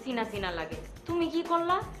কেমন যেন চিনা চিনা লাগে। তুমি কি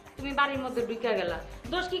করলা? তুমি বাড়ির মধ্যে ঢুকে গেলা।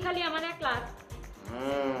 দোষ কি খালি আমার একলা?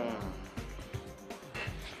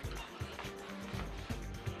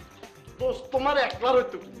 দোষ তোমার একলার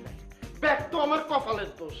হইতো কি না, ব্যাগ তো আমার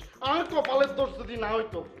কপালের দোষ। আমার কপালের দোষ যদি না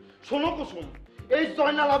হইতো, শোনো কুসুম, এই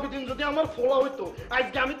জয়নাল আবেদিন যদি আমার ফোলা হইতো,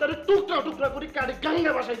 আজকে আমি তার টুকরা টুকরা করে কাটে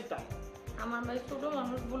গাঙ্গা বাসায় দিতাম। আমার ভাই ছোট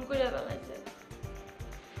মানুষ ভুল করে ফেলাইছে।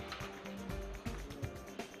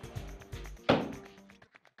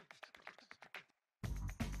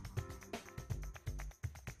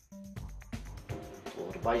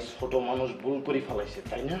 তোর ভাই ছোট মানুষ ভুল করে ফেলাইছে,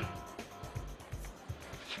 তাই না?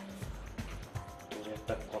 তোর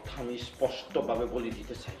একটা কথা আমি স্পষ্ট ভাবে বলে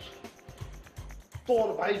দিতে চাই, তোর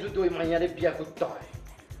ভাই যদি ওই মাইয়ারে বিয়া করতে হয়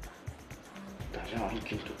তাহলে আমি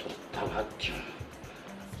কিন্তু তোর তালাক দিব।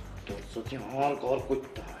 তোর যদি আমার ঘর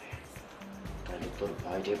করতে হয় তাহলে তোর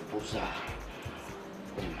ভাইরে বোঝা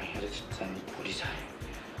ওই মাইয়ারে আমি পড়ে যায়,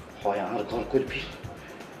 হয় আমার ঘর করবি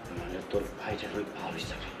নাহলে তোর ভাইরে ওই ভালো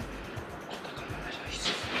হিসাবে কথা কামানো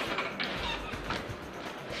রয়েছে।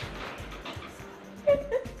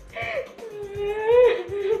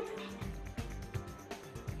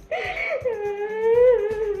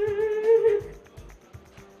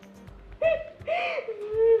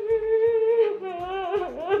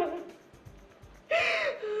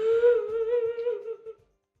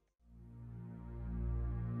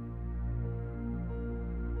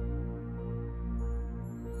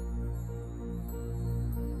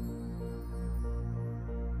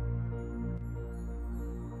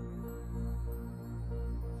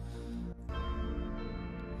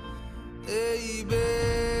 এই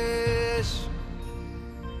বেশ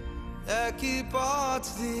একই পথ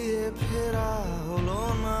দিয়ে ফেরা হলো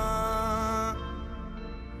না,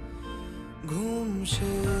 ঘুম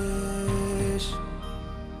শেষ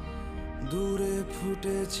দূরে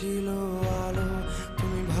ফুটেছিল আলো,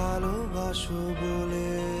 তুমি ভালোবাসো বলে।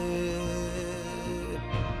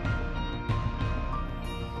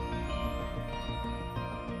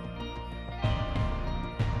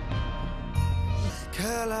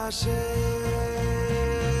 খেলা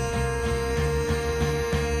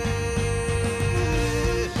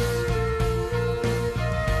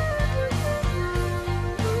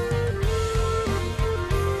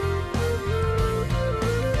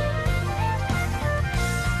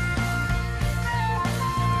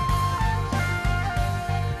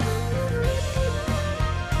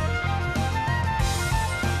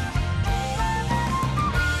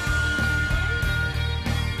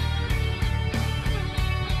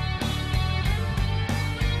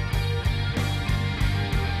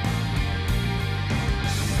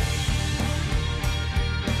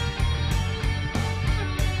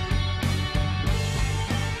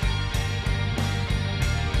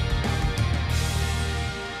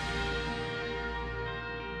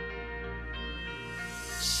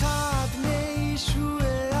সাদ নেই,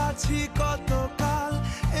 শুয়ে আছি কতকাল,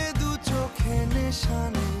 এ দু চোখে নেশা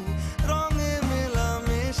নেই, রঙে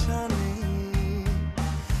মেলামেশা নেই,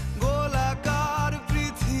 গোলাকার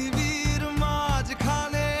পৃথিবীর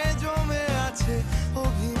মাঝখানে জমে আছে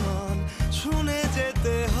অভিমান, শুনে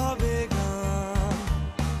যেতে হবে গান,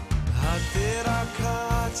 হাতে রাখা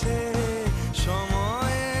আছে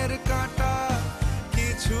সময়ের কাঁটা,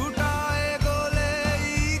 কিছুটা এগোলেই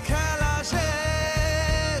খেলা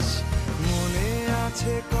শেষ, মনে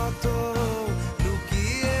আছে কত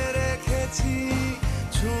লুকিয়ে রেখেছি,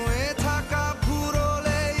 ছুঁয়ে থাকা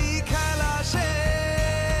ফুরোলেই খেলা শেষ,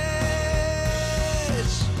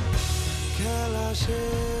 খেলা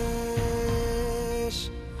শেষ।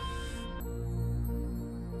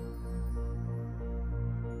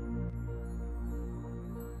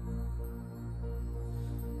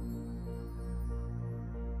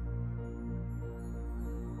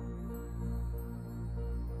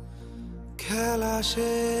 খেলা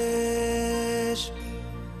শেষ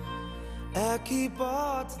একই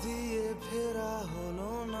পথ দিয়ে ফেরা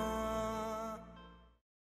হলো না।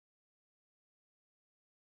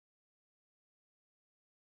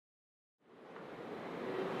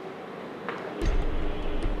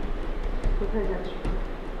 কোথায় যাচ্ছ?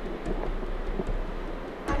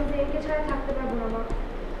 আমি জেনকে ছাড়া থাকতে পারবো না মা।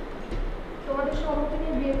 তোমাদের সম্মতি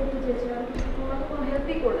নিয়ে বিয়ে করতে চেয়েছিলাম, কিন্তু তোমরা তো কোনো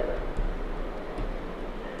হেল্পই করলে না।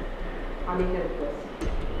 আমি হেল্প করছি।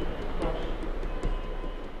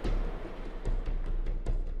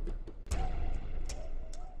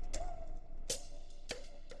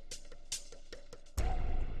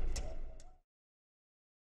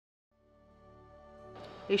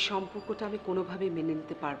 এই সম্পর্কটা আমি কোনোভাবেই মেনে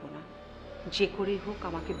নিতে পারবো না, যে করেই হোক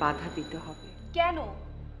আমাকে বাধা দিতে হবে। কেন?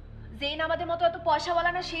 জেন আমাদের মতো এত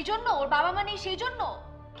পয়সাওয়ালা না সেই জন্য? ওর বাবা মা নেই সেই জন্য?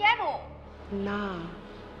 কেন? না,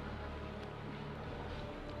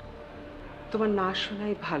 তোমার না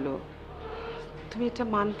শোনাই ভালো, তুমি এটা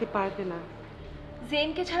মানতে পারবে না।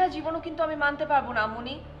 জেনকে ছাড়া জীবনও কিন্তু আমি মানতে পারবো না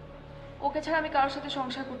আম্মুনি। ওকে ছাড়া আমি কারোর সাথে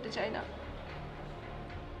সংসার করতে চাই না।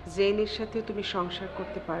 জেনের সাথেও তুমি সংসার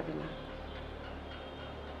করতে পারবে না,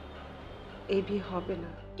 এই বিয়ে হবে না।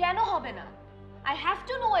 কেন হবে না? আই হ্যাভ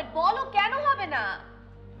টু নো ইট। বলো কেন হবে না?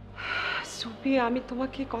 সুপি, আমি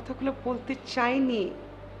তোমাকে এই কথাগুলো বলতে চাইনি,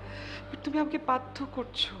 তুমি আমাকে বাধ্য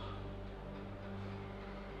করছো।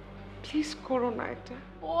 প্লিজ করো না এটা।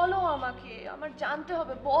 বলো আমাকে, আমার জানতে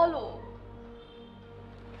হবে, বলো।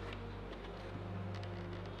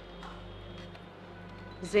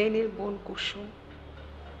 জেনের বোন কুসুম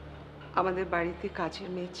আমাদের বাড়িতে কাজের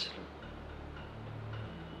মেয়ে ছিল,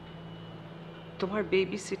 তোমার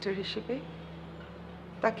বেবি সিটার হিসেবে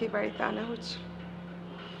তাকে বাড়িতে আনা হচ্ছিল।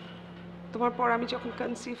 তোমার পর আমি যখন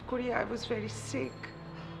কনসিভ করি, আই ওয়াজ ভেরি সিক।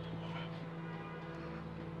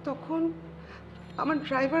 তখন আমার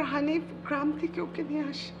ড্রাইভার হানিফ গ্রাম থেকে ওকে নিয়ে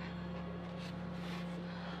আসে।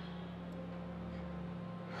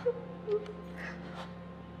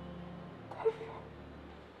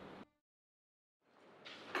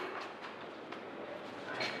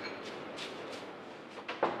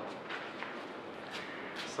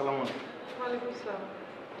 আসসালামু আলাইকুম। ওয়ালাইকুম আসসালাম।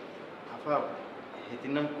 আপা,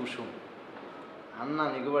 হেতির নাম কুসুম, আর না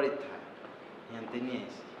নিগো বাড়ির থায়, ইয়ানতে নিয়ে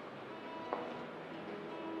এসেছি।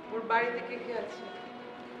 ওর বাড়িতে কে কে আছে?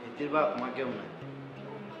 হেতির বাপ মা কেউ নাই,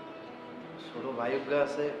 ছোট ভাইজ্ঞা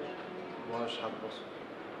আছে, বয়স 7 বছর।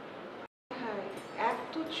 হ্যাঁ,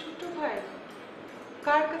 এত ছোট ভাই।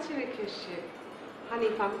 কার কাছে রেখে এসছে?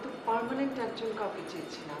 হানিফ, আমি তো পার্মানেন্ট একজন কাউকে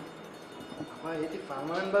চেয়েছিলাম। আপা এটি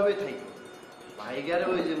পার্মানেন্ট ভাবে থাকবে। ভাইগারে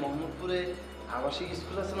ওই যে মোহাম্মদপুরে আবাসিক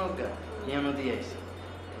স্কুল আছে না ওটা ইয়ানো দিয়ে আইসি।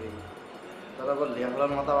 ওই তারা আবার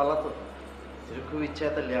লেহাপড়ার মাথা বালা তো, যেরকম ইচ্ছা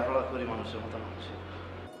এত লেহাপড়া করি মানুষের মতো মানুষের।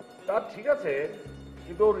 তা ঠিক আছে,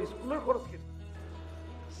 কিন্তু ওর স্কুলের খরচ কি?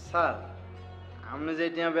 স্যার, আপনি যে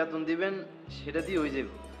টিয়া বেতন দিবেন সেটা দিয়ে হয়ে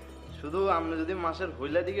যাবে। শুধু আপনি যদি মাসের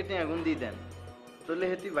হইলা দিকে টিয়া আগুন দিয়ে দেন, তাহলে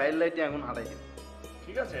হেতি বাইরের লাইটে আগুন হারাই দেবেন।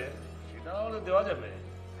 ঠিক আছে, সেটা আমাদের দেওয়া যাবে।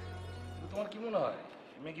 তোমার কি মনে হয়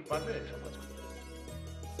মেয়ে কি পারবে সব কাজ করতে?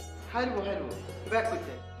 হারবো ব্যাক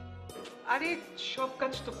করতে। আরে সব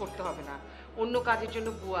কাজ তো করতে হবে না, অন্য কাজের জন্য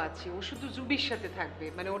বুয়া আছে, ও শুধু জুবির সাথে থাকবে,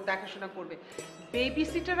 মানে ওর দেখাশোনা করবে। বেবি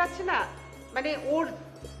সিটার আছে না, মানে ওর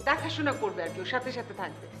দেখাশোনা করবে আর কি, ওর সাথে সাথে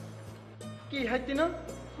থাকবে। কি হাইতি না?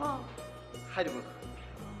 হ্যাঁ হারবো।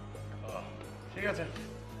 ঠিক আছে,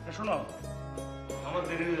 শোনো আমার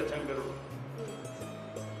দেরি হয়ে যাচ্ছে, আমি বেরোবো।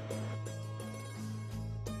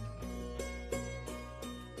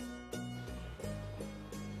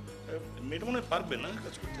 মেয়েটা মনে হয় পারবে না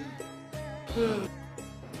কাজ করতে।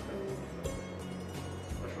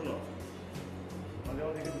 শোনো মাঝে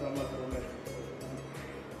মাঝে কিন্তু আমরা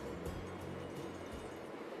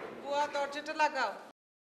বুয়া দরজাটা লাগাও,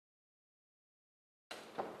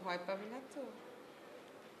 ভয় পাবি না তো?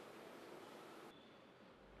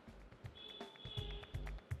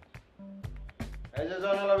 এই যে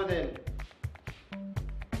জয়নাল আবেদিন,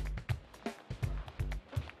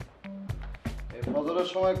 এই ফজরের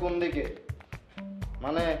সময় কোন দিকে?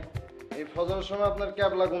 মানে এই ফজরের সময় আপনার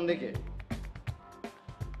ক্যাবলা কোন দিকে?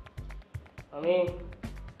 আমি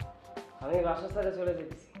বাসা ছেড়ে চলে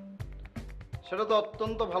যেতেছি। সেটা তো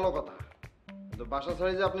অত্যন্ত ভালো কথা, কিন্তু বাসা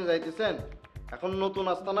ছেড়ে যে আপনি যাইতেছেন, এখন নতুন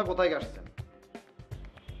আস্তানা কোথায় আসছেন?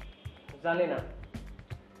 জানি না,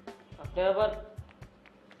 আপনি আবার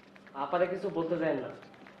আপারে কিছু বলতে চান না।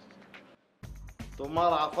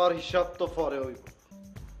 তোমার আফার হিসাব তো পরে হইব,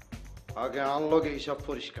 আগে আনলগে হিসাব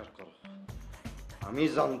পরিষ্কার করো। আমি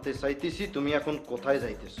জানতে চাইতেছি তুমি এখন কোথায়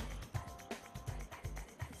যাইতেছো।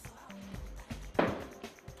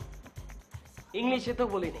 ইংলিশে তো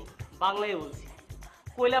বলি নাই, বাংলায় বলছি।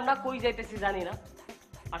 কইলাম না কই যাইতেছি জানি না।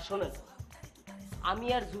 আর শোনেন, আমি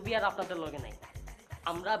আর জুবি আর আপনাদের লগে নাই,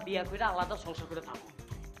 আমরা বিয়া করে আলাদা সংসার করে থাকবো।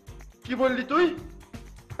 কি বললি তুই?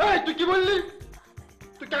 এই তুই কি বললি?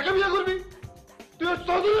 তুই কাকে বিয়ে করবি? তুই ওই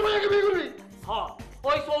চৌধুরী মাইয়াকে বিয়ে করবি? হ্যাঁ,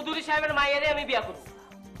 ওই চৌধুরী সাহেবের মাইয়ারে আমি বিয়া করবো।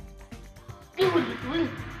 কি বললি তুই?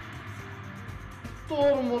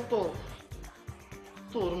 তোর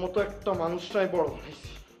মতো একটা মানুষটাই বড়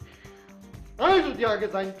বানাইছি। আমি যদি আগে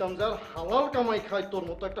জানতাম যার হালাল কামাই খাই তোর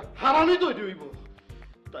মতো একটা হারামি তৈরি হইব,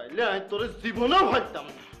 তাইলে আমি তোর জীবনেও ভাবতাম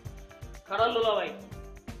না। কারণ দুলা ভাই,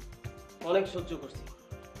 অনেক সহ্য করছি,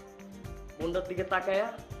 বোনটার দিকে তাকায়া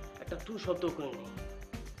একটা টু শব্দ করে নেই।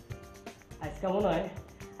 আজকে মনে হয়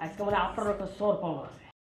আপনার একটা সর পাওয়া আছে।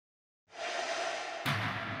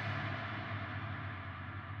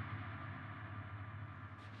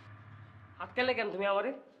 আটকালে কেন তুমি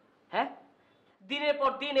আমারে? হ্যাঁ, দিনের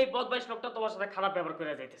পর দিন এই বদমাইশ লোকটা তোমার সাথে খারাপ ব্যবহার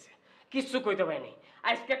করে যাইতেছে, কিচ্ছু কইতে পারিনি।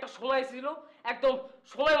 আজকে একটা সময় ছিল, একদম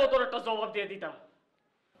সময় মতো একটা জবাব দিয়ে দিতাম।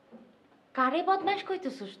 কারে বদমাশ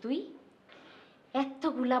কইতেছস তুই?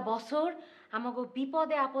 এতগুলা বছর আমাকে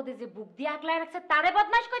বিপদে আপদে যে বুক দিয়ে আগলায় রাখছে, তারে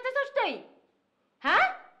বদমাশ কইতেছস তুই? হ্যাঁ,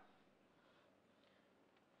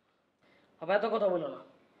 আবার এত কথা বলো না।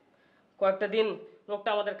 কয়েকটা দিন লোকটা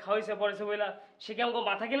আমাদের খাওয়াইছে পড়েছে বইলা সে কি আমাকে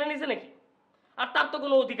মাথা কিনে নিছে নাকি? আর তার তো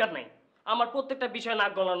কোনো অধিকার নাই আমার প্রত্যেকটা বিষয়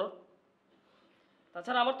নাক গলানোর।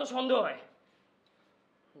 তাছাড়া আমার তো সন্দেহ হয়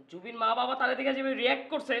জুবিন মা বাবা তাদের দিকে যেভাবে রিয়াক্ট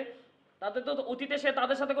করছে, তাদের তো অতীতে সে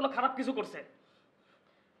তাদের সাথে কোনো খারাপ কিছু করছে,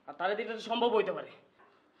 আর তাদের দিকে তো সম্ভব হইতে পারে।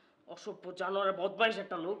 অসভ্য জানোয়ারের বদমাইশ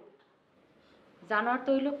একটা লোক। জানোয়ার তো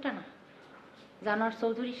ওই লোকটা না, জানোয়ার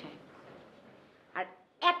চৌধুরী সাহেব। আর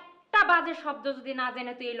একটা বাজে শব্দ যদি না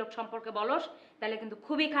জেনে তুই এই লোক সম্পর্কে বলস, তাহলে কিন্তু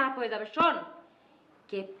খুবই খারাপ হয়ে যাবে। শোন,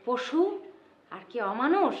 কে পশু আর কে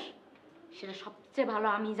অমানুষ সেটা সবচেয়ে ভালো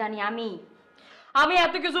আমি জানি। আমি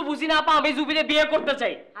এত কিছু বুঝি না আপা, আমি জুবিনে বিয়ে করতে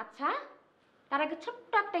চাই। আচ্ছা, তার আগে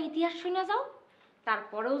ছোট্ট একটা ইতিহাস শুনে যাও,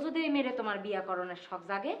 তারপরেও যদি এই মেরে তোমার বিয়া করণের শখ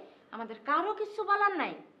জাগে, আমাদের কারো কিছু বলার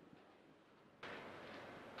নাই।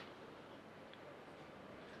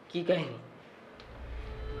 কি কাহিনী?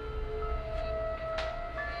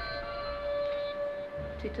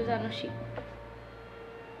 তুই তো জানোসই,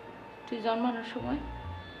 তুই জন্মানোর সময়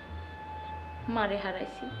মারে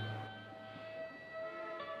হারাইছি,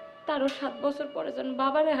 তারও 7 বছর পরে যখন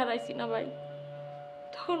বাবারে হারাইছি না ভাই,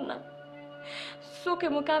 তখন না চোখে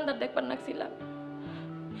মুখে আন্দার দেখবার নাকছিলাম।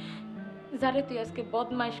 যারে তুই আজকে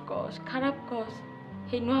বদমাইশ কস, খারাপ কস,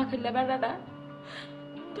 এই নোয়া খেললে বেড়াটা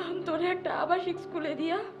তখন তোরে একটা আবাসিক স্কুলে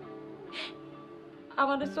দিয়া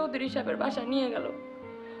আমাদের চৌধুরী সাহেবের বাসা নিয়ে গেল।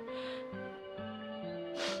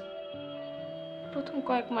 প্রথম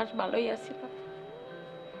কয়েক মাস ভালোই আসছিলাম,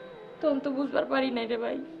 তখন তো বুঝবার পারি নাই রে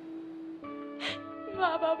ভাই।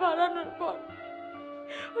 বাবা হারানোর পর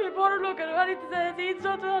ওই বড় লোকের বাড়িতে যাইতে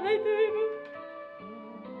ইজ্জত হারাইতে হইব।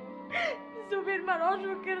 জুবির মার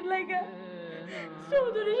অসুখের লাগা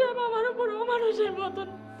চৌধুরী সাহেব আমার উপর অমানুষের মতন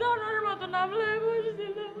জানার মতন আমলায়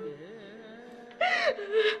বসছিল।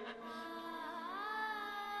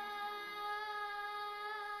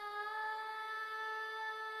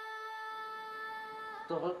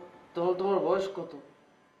 তখন তখন তোমার বয়স কত?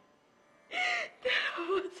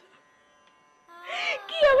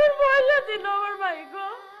 কি আমার বয়স ছিল আমার ভাই গো?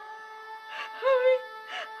 আমি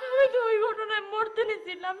আমি তো ওই ঘটনায় মরতে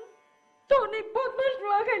নিয়েছিলাম, তো অনেক বদমাস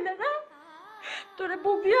রোয়া খাইলে না, তোরে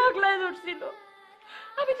বুক দিয়ে আগলায় ধরছিল।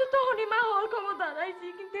 আমি তো তখনই মা হওয়ার ক্ষমতা হারাইছি,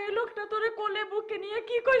 কিন্তু এই লোকটা তোরে কোলে বুকে নিয়ে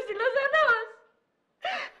কি কইছিল জানাস?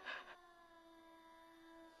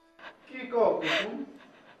 কি কও কুসুম?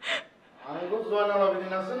 আঙ্গো জয়নাল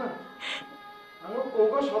আবেদিন আছে না, আঙ্গো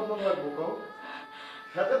কোগো স্বপ্ন লাগবো কও।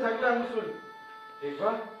 হাতে থাকলে আমি চলি, দেখবা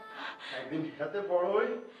একদিন হাতে বড় হই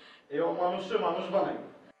এই অমানুষে মানুষ বানাই।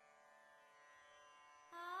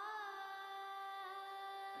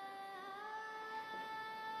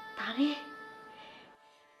 তারে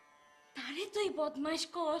তারে তুই বদমাইশ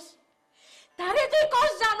কস, তারে তুই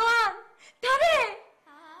কস জানোয়ার, তারে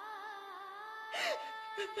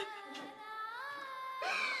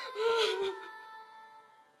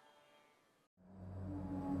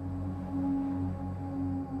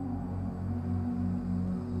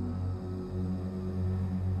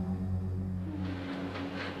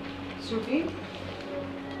জুবি,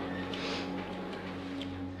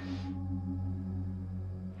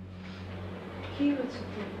 কি হচ্ছে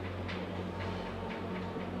তোর?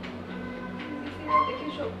 দেখি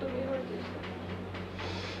শব্দ বের হয়েছে।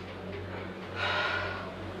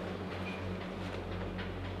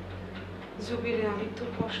 জুবিরে, আমি তোর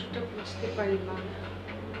কষ্টটা বুঝতে পারি না,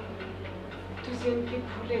 তুই জেনকে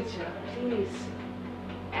ভুলে যা প্লিজ।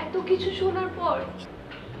 এত কিছু শোনার পর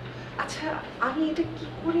আচ্ছা, আমি এটা কি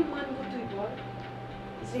করে মানবো তুই বল?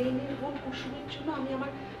 জেনের বোন কুসুমের জন্য আমি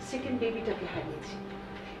আমার সেকেন্ড বেবিটাকে হারিয়েছি।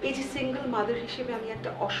 এই যে সিঙ্গেল মাদার হিসেবে আমি একটা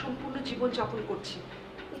অসম্পূর্ণ জীবন যাপন করছি,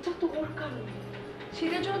 এটা তো ওর কারণে।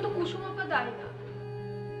 সেটার জন্য তো কুসুম আপা দায়ী না।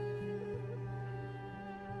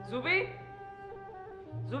 জুবি,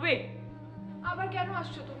 জুবি, আবার কেন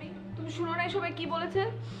আসছো তুমি? তুমি শুনো নাই সবাই কি বলেছে?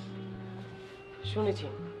 শুনেছি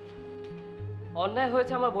অন্যায়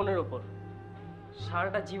হয়েছে আমার বোনের উপর,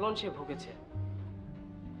 সারাটা জীবন সে ভুগেছে।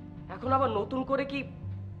 এখন আবার নতুন করে কি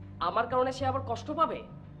আমার কারণে সে আবার কষ্ট পাবে?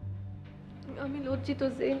 আমি লজ্জিত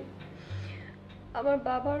যে আমার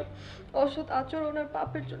বাবার অসৎ আচরণ আর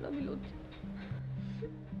পাপের জন্য আমি লজ্জিত।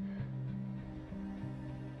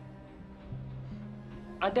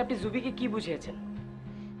 আন্টি, আপনি জুবিকে কি বুঝিয়েছেন?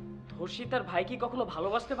 ধর্ষিত তার ভাই কি কখনো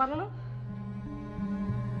ভালোবাসতে পারে না?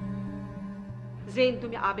 জেন,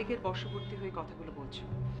 তুমি আবেগের বশবর্তী হয়ে কথাগুলো বলছো।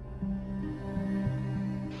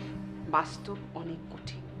 বাস্তব অনেক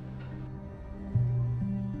কঠিন।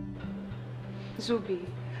 জুবি,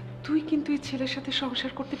 তুই কিন্তু এই ছেলের সাথে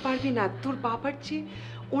সংসার করতে পারবি না। তোর বাবার যে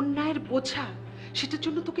অন্যায়ের বোঝা, সেটার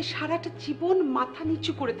জন্য তোকে সারাটা জীবন মাথা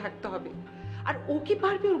নিচু করে থাকতে হবে। আর ও কি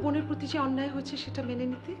পারবে ওর বোনের প্রতি যে অন্যায় হয়েছে সেটা মেনে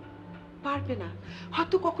নিতে? পারবে না।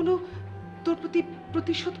 হয়তো কখনো তোর প্রতি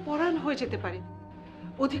প্রতিশোধ পরায়ণ হয়ে যেতে পারে,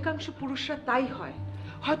 অধিকাংশ পুরুষরা তাই হয়।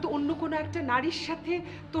 হয়তো অন্য কোনো একটা নারীর সাথে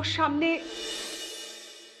তোর সামনে।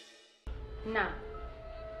 না,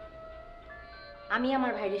 আমি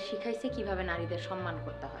আমার ভাইরে শিখাইছি কিভাবে নারীদের সম্মান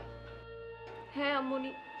করতে হয়। হ্যাঁ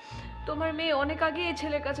আম্মনি, তোমার মেয়ে অনেক আগে এই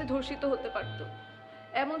ছেলের কাছে ধর্ষিত হতে পারতো।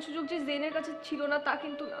 এমন সুযোগ যে জেনের কাছে ছিল না তা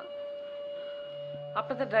কিন্তু না।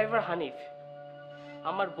 আপনাদের ড্রাইভার হানিফ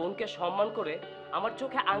আমার বোনকে সম্মান করে আমার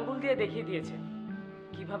চোখে আঙ্গুল দিয়ে দেখিয়ে দিয়েছে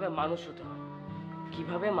কিভাবে মানুষ হতে হয়,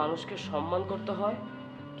 কিভাবে মানুষকে সম্মান করতে হয়,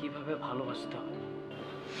 কিভাবে ভালোবাসতে হয়।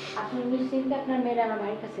 আপনি নিশ্চিন্তে আপনার মেয়েরা আমার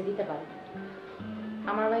ভাইয়ের কাছে দিতে পারেন।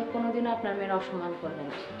 আমার ভাই কোনোদিনও আপনার মেয়ের অসম্মান করবে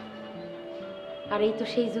না। আর এই তো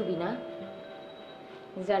সেই জুবি না,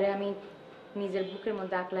 যারে আমি নিজের বুকের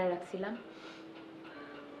মধ্যে আঁকলায় রাখছিলাম।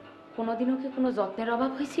 কোনোদিনও কি কোনো যত্নের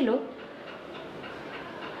অভাব হয়েছিল?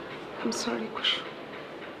 I'm sorry, কুসুম,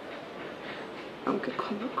 আমাকে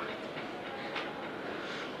ক্ষমা করে দে।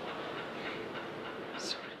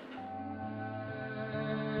 Sorry.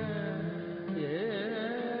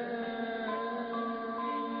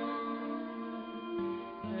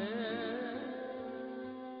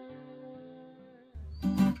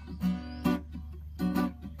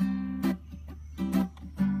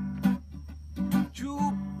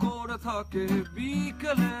 করে থাকে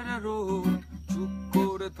বিকেলের রোদ, চুপ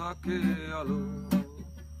করে থাকে আলো,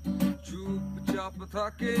 চুপচাপ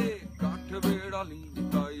থাকে কাঠ বেড়ালি,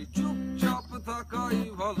 তাই চুপচাপ থাকাই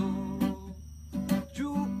ভালো।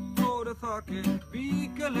 চুপ করে থাকে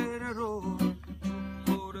বিকেলের রোদ, চুপ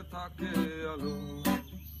করে থাকে আলো,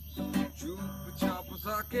 চুপচাপ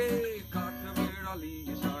থাকে কাঠ বেড়ালি,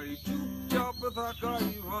 তাই চুপচাপ থাকাই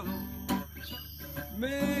ভালো।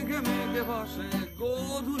 মেঘে মেঘে ভাসে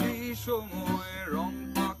গোধূলি সময়, রং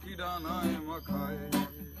পাখি ডানায় মাখায়,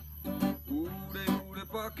 উড়ে উড়ে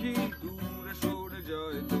পাখি দূরে সরে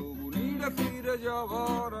যায়, তবু নিড়ে ফিরে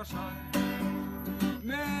যাবার আশায়।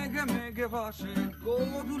 মেঘে মেঘে ভাসে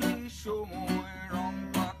গোধূলি সময়, রং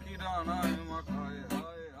পাখি ডানায় মাখায়।